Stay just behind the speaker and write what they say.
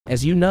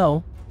As you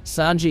know,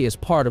 Sanji is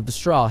part of the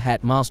Straw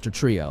Hat Monster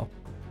Trio,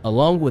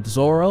 along with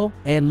Zoro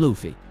and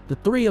Luffy. The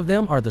three of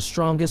them are the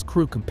strongest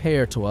crew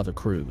compared to other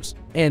crews,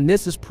 and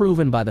this is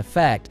proven by the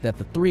fact that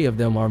the three of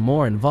them are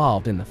more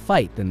involved in the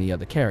fight than the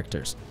other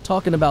characters.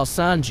 Talking about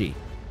Sanji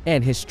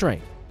and his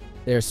strength,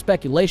 there is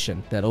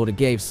speculation that Oda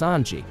gave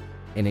Sanji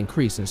an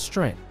increase in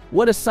strength.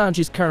 What is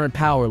Sanji's current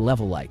power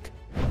level like?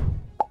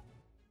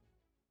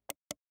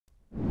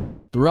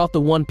 Throughout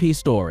the One Piece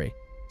story,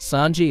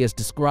 Sanji is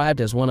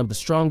described as one of the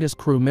strongest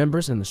crew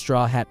members in the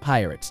Straw Hat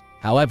Pirates.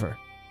 However,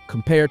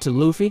 compared to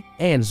Luffy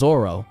and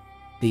Zoro,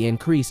 the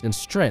increase in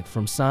strength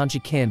from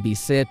Sanji can be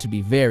said to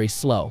be very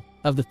slow.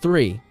 Of the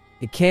three,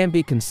 it can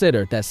be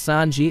considered that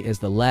Sanji is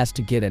the last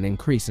to get an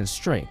increase in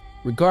strength.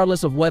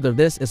 Regardless of whether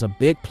this is a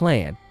big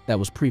plan that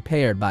was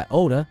prepared by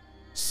Oda,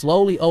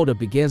 slowly Oda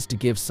begins to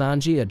give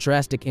Sanji a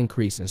drastic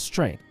increase in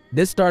strength.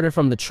 This started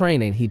from the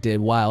training he did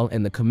while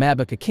in the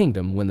𝐋𝐢𝐜𝐿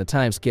Kingdom when the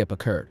time skip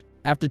occurred.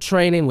 After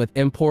training with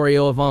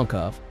Emporio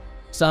Ivankov,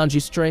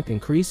 Sanji's strength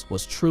increase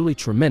was truly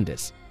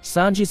tremendous.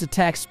 Sanji's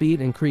attack speed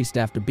increased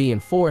after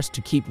being forced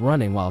to keep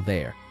running while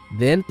there.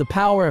 Then, the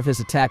power of his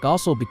attack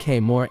also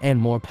became more and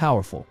more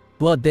powerful.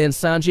 But then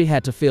Sanji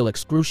had to feel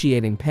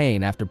excruciating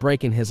pain after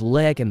breaking his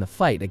leg in the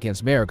fight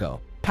against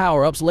Vergo.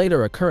 Power-ups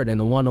later occurred in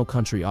the Wano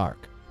Country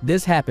arc.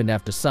 This happened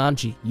after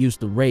Sanji used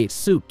the raid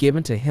suit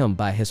given to him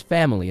by his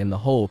family in the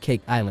Whole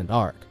Cake Island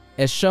arc.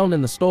 As shown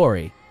in the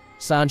story,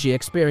 Sanji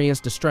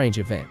experienced a strange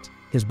event.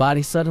 His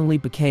body suddenly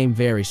became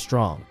very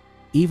strong.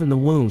 Even the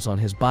wounds on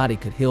his body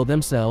could heal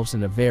themselves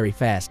in a very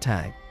fast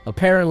time.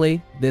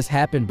 Apparently, this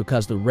happened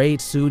because the raid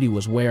suit he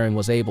was wearing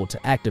was able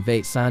to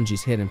activate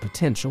Sanji's hidden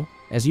potential.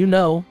 As you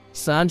know,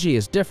 Sanji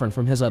is different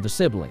from his other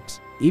siblings.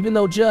 Even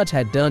though Judge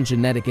had done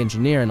genetic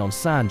engineering on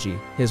Sanji,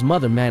 his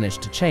mother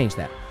managed to change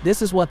that.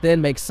 This is what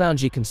then makes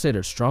Sanji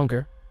considered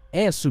stronger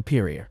and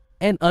superior.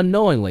 And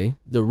unknowingly,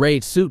 the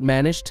raid suit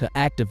managed to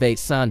activate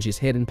Sanji's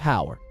hidden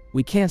power.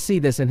 We can't see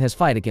this in his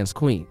fight against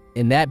Queen.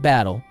 In that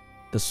battle,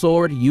 the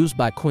sword used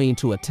by Queen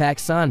to attack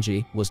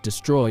Sanji was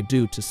destroyed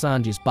due to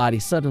Sanji's body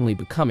suddenly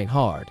becoming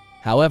hard.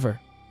 However,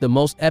 the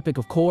most epic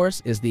of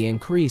course is the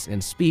increase in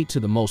speed to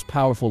the most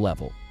powerful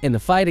level. In the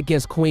fight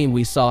against Queen,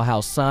 we saw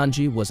how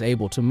Sanji was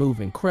able to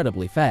move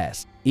incredibly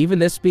fast. Even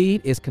this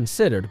speed is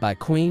considered by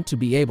Queen to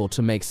be able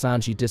to make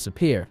Sanji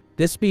disappear.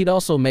 This speed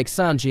also makes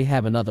Sanji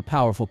have another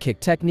powerful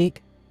kick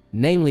technique,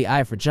 namely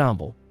Eye for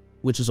Jumble,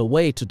 which is a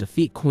way to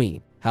defeat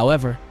Queen.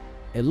 However,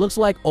 it looks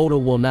like Oda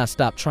will not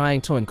stop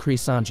trying to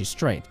increase Sanji's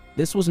strength.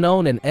 This was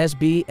known in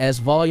SBS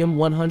Volume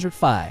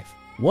 105.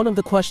 One of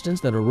the questions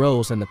that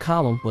arose in the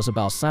column was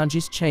about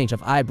Sanji's change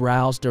of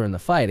eyebrows during the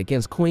fight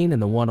against Queen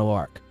in the Wano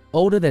arc.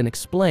 Oda then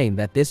explained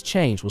that this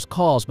change was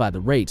caused by the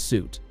raid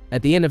suit.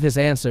 At the end of his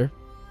answer,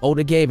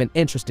 Oda gave an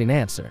interesting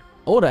answer.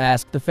 Oda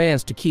asked the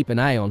fans to keep an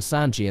eye on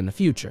Sanji in the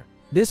future.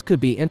 This could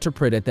be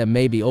interpreted that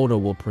maybe Oda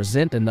will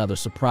present another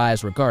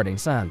surprise regarding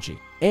Sanji.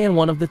 And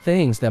one of the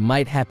things that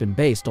might happen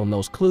based on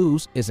those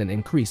clues is an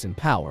increase in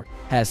power.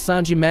 Has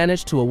Sanji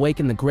managed to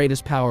awaken the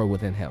greatest power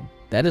within him?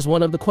 That is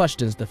one of the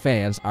questions the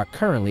fans are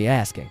currently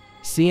asking.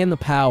 Seeing the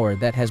power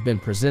that has been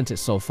presented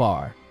so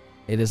far,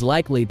 it is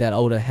likely that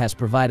Oda has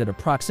provided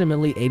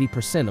approximately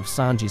 80% of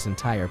Sanji's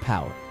entire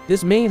power.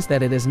 This means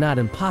that it is not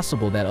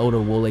impossible that Oda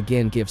will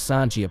again give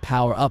Sanji a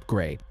power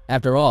upgrade.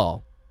 After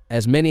all,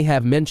 as many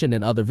have mentioned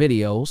in other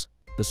videos,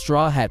 the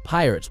Straw Hat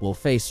Pirates will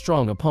face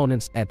strong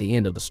opponents at the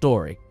end of the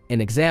story. An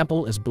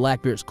example is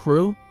Blackbeard's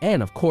crew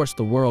and of course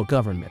the world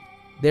government.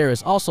 There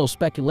is also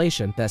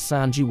speculation that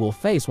Sanji will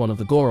face one of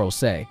the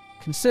Gorosei,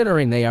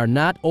 considering they are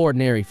not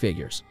ordinary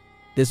figures.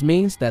 This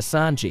means that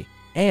Sanji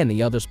and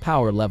the others'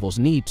 power levels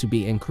need to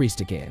be increased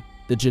again.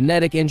 The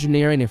genetic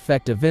engineering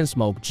effective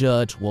𝐻YPEKAGE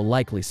Judge will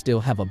likely still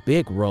have a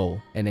big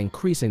role in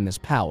increasing this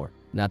power.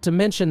 Not to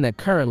mention that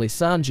currently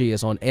Sanji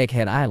is on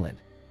Egghead Island,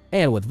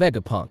 and with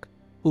Vegapunk,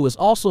 who is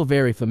also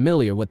very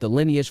familiar with the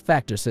lineage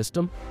factor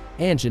system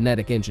and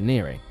genetic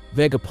engineering.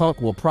 Vegapunk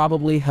will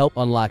probably help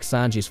unlock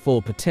Sanji's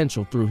full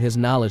potential through his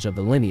knowledge of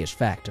the lineage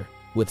factor.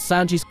 With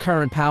Sanji's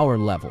current power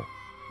level,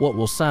 what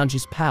will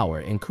Sanji's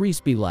power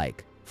increase be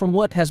like? From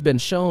what has been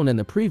shown in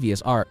the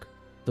previous arc,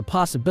 the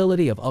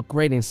possibility of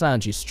upgrading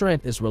Sanji's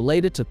strength is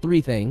related to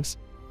three things: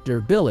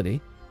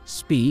 durability,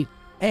 speed,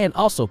 and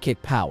also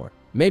kick power.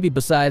 Maybe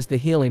besides the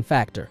healing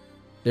factor,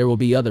 there will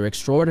be other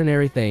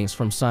extraordinary things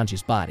from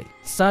Sanji's body.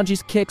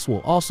 Sanji's kicks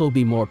will also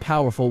be more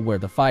powerful, where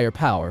the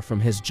firepower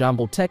from his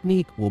jumble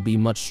technique will be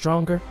much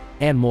stronger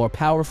and more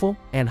powerful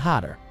and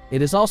hotter.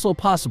 It is also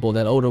possible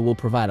that Oda will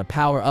provide a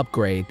power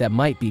upgrade that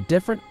might be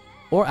different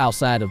or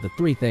outside of the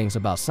three things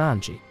about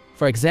Sanji.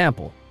 For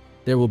example,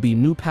 there will be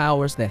new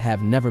powers that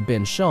have never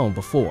been shown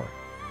before,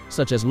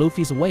 such as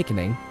Luffy's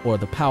awakening, or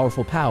the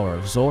powerful power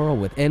of Zoro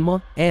with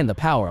𝐻YPEKAGE, and the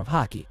power of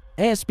Haki.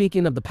 And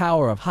speaking of the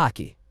power of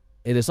Haki,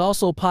 it is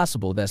also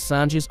possible that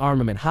Sanji's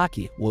armament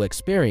Haki will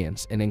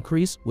experience an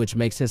increase, which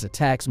makes his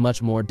attacks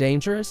much more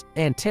dangerous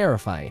and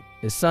terrifying.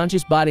 Is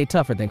Sanji's body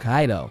tougher than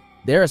Kaido?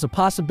 There is a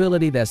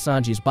possibility that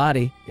Sanji's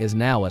body is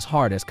now as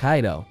hard as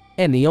Kaido,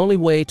 and the only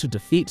way to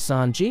defeat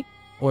Sanji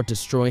or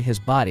destroy his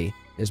body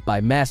is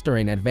by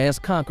mastering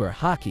advanced conqueror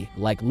haki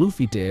like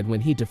Luffy did when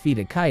he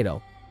defeated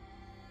Kaido,